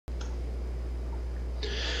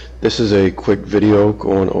This is a quick video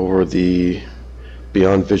going over the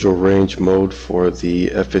beyond visual range mode for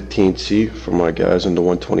the F-15C for my guys in the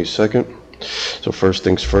 122nd. So first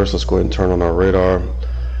things first, let's go ahead and turn on our radar.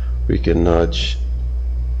 We can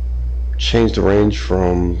change the range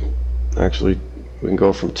from, actually we can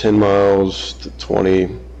go from 10 miles to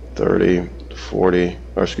 20, 30, to 40,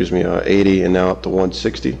 or excuse me, 80, and now up to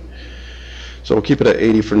 160. So we'll keep it at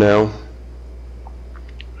 80 for now.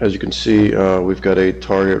 As you can see, we've got a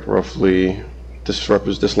target roughly, this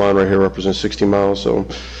line right here represents 60 miles, so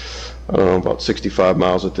I don't know, about 65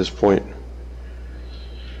 miles at this point.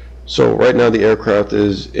 So right now the aircraft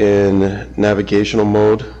is in navigational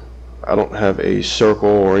mode. I don't have a circle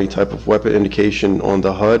or any type of weapon indication on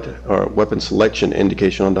the HUD, or weapon selection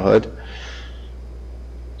indication on the HUD.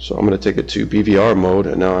 So I'm going to take it to BVR mode,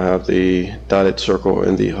 and now I have the dotted circle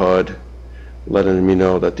in the HUD letting me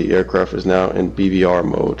know that the aircraft is now in BVR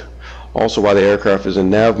mode. Also, while the aircraft is in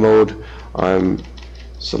nav mode, I'm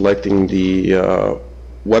selecting the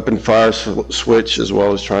weapon fire switch as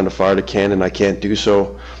well as trying to fire the cannon. I can't do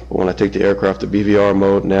so, but when I take the aircraft to BVR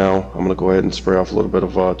mode now, I'm going to go ahead and spray off a little bit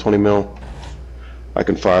of 20 mil. I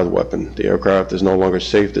can fire the weapon. The aircraft is no longer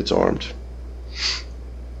safe, it's armed.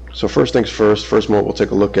 So first things first, first mode we'll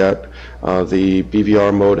take a look at. The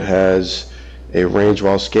BVR mode has a range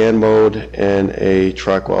while scan mode and a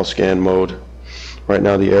track while scan mode. Right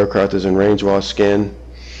now the aircraft is in range while scan.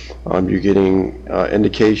 You're getting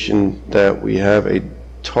indication that we have a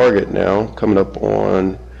target now coming up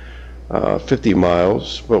on 50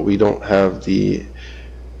 miles, but we don't have the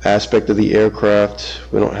aspect of the aircraft,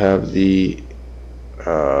 we don't have the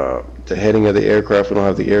heading of the aircraft, we don't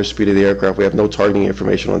have the airspeed of the aircraft, we have no targeting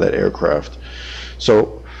information on that aircraft.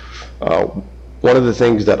 So one of the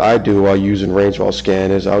things that I do while using range while scan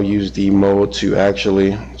is I'll use the mode to actually,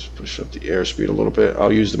 let's push up the airspeed a little bit,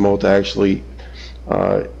 I'll use the mode to actually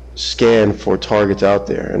scan for targets out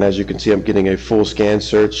there. And as you can see, I'm getting a full scan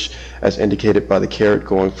search as indicated by the caret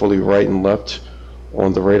going fully right and left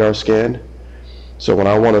on the radar scan. So when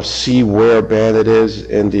I want to see where a bandit is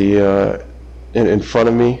in the in front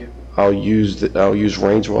of me, I'll use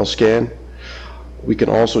range while scan. We can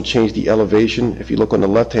also change the elevation. If you look on the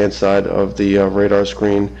left hand side of the radar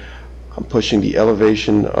screen, I'm pushing the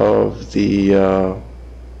elevation of the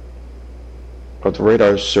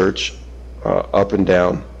radar search up and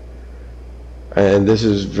down. And this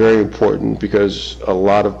is very important because a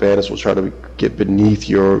lot of bandits will try to get beneath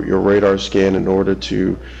your radar scan in order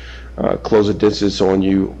to close a distance on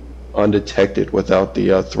you undetected without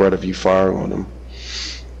the threat of you firing on them.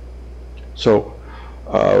 So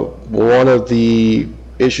one of the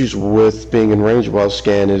issues with being in range while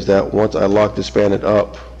scan is that once I lock this bandit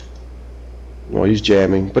up, well, he's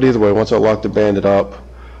jamming, but either way, once I lock the bandit up,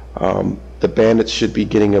 the bandit should be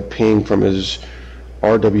getting a ping from his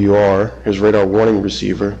RWR, his radar warning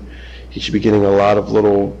receiver. He should be getting a lot of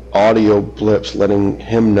little audio blips letting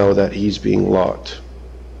him know that he's being locked.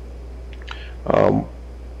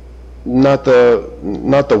 Not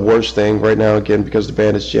the worst thing right now, again, because the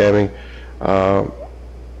bandit's jamming.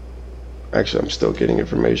 Actually, I'm still getting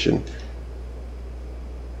information.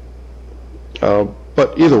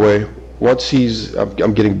 But either way, once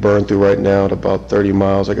I'm getting burned through right now at about 30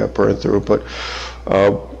 miles. I got burned through, but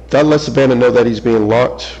that lets the bandit know that he's being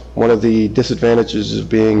locked. One of the disadvantages of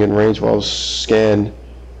being in range while scan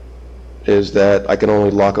is that I can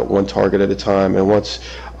only lock up one target at a time, and once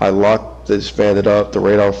I lock this bandit up, the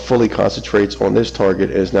radar fully concentrates on this target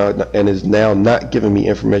and is now not giving me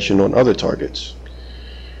information on other targets.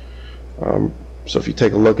 So if you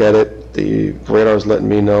take a look at it, the radar is letting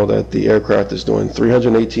me know that the aircraft is doing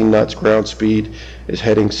 318 knots ground speed, is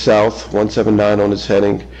heading south, 179 on its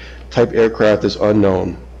heading. Type aircraft is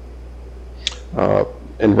unknown.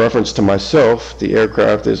 In reference to myself, the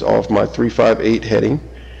aircraft is off my 358 heading.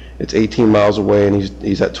 It's 18 miles away, and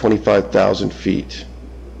he's at 25,000 feet.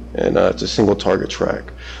 And it's a single target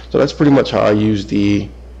track. So that's pretty much how I use the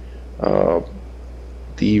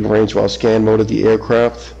range while scan mode of the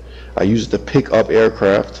aircraft. I use it to pick up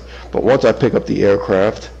aircraft, but once I pick up the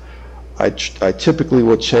aircraft, I typically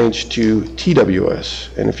will change to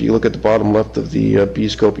TWS. And if you look at the bottom left of the B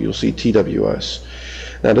scope, you'll see TWS.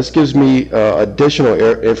 Now this gives me additional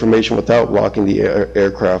information without locking the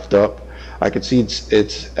aircraft up. I can see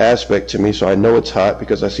its aspect to me, so I know it's hot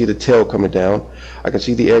because I see the tail coming down. I can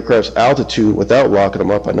see the aircraft's altitude without locking them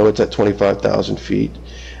up. I know it's at 25,000 feet.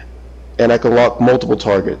 And I can lock multiple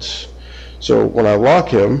targets. So when I lock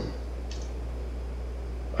him,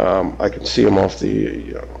 I can see him off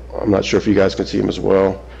the, I'm not sure if you guys can see him as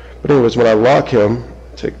well. But anyways, when I lock him,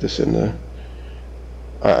 take this in there,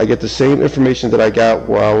 I get the same information that I got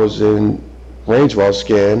while I was in range while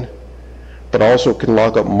scan, but also can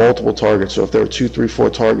lock up multiple targets. So if there are 2, 3, 4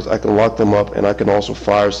 targets, I can lock them up, and I can also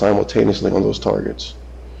fire simultaneously on those targets.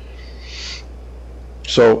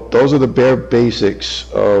 So those are the bare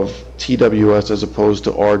basics of TWS as opposed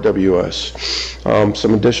to RWS.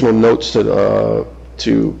 Some additional notes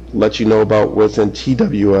to let you know about within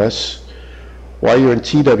TWS. While you're in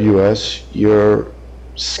TWS, your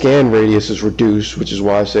scan radius is reduced, which is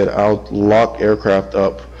why I said I'll lock aircraft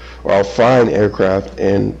up, or I'll find aircraft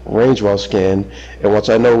in range while scan, and once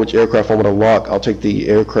I know which aircraft I'm going to lock, I'll take the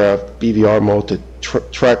aircraft BVR mode to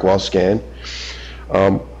track while scan.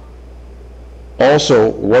 Also,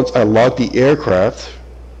 once I lock the aircraft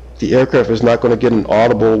is not going to get an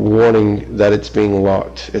audible warning that it's being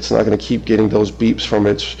locked. It's not going to keep getting those beeps from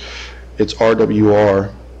its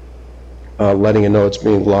RWR letting it know it's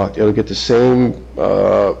being locked. It'll get the same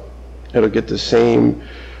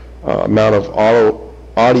amount of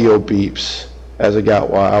audio beeps as it got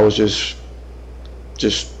while I was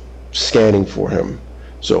just scanning for him.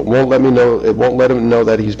 So it won't let me know. It won't let him know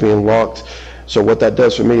that he's being locked. So what that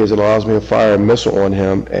does for me is it allows me to fire a missile on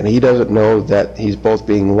him, and he doesn't know that he's both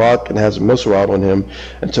being locked and has a missile out on him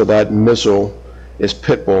until that missile is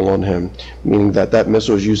pitbull on him, meaning that that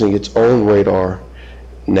missile is using its own radar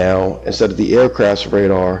now instead of the aircraft's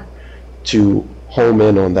radar to home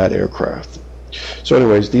in on that aircraft. So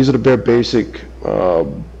anyways, these are the bare basics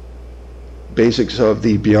of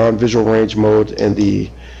the beyond visual range mode and the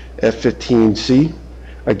F-15C.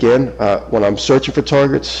 Again, when I'm searching for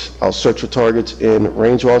targets, I'll search for targets in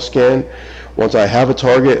range while scan. Once I have a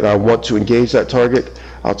target and I want to engage that target,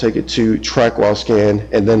 I'll take it to track while scan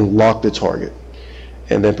and then lock the target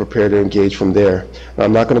and then prepare to engage from there. Now,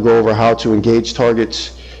 I'm not going to go over how to engage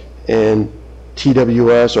targets in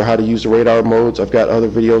TWS or how to use the radar modes. I've got other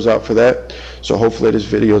videos out for that. So hopefully this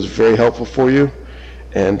video is very helpful for you,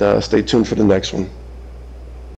 and stay tuned for the next one.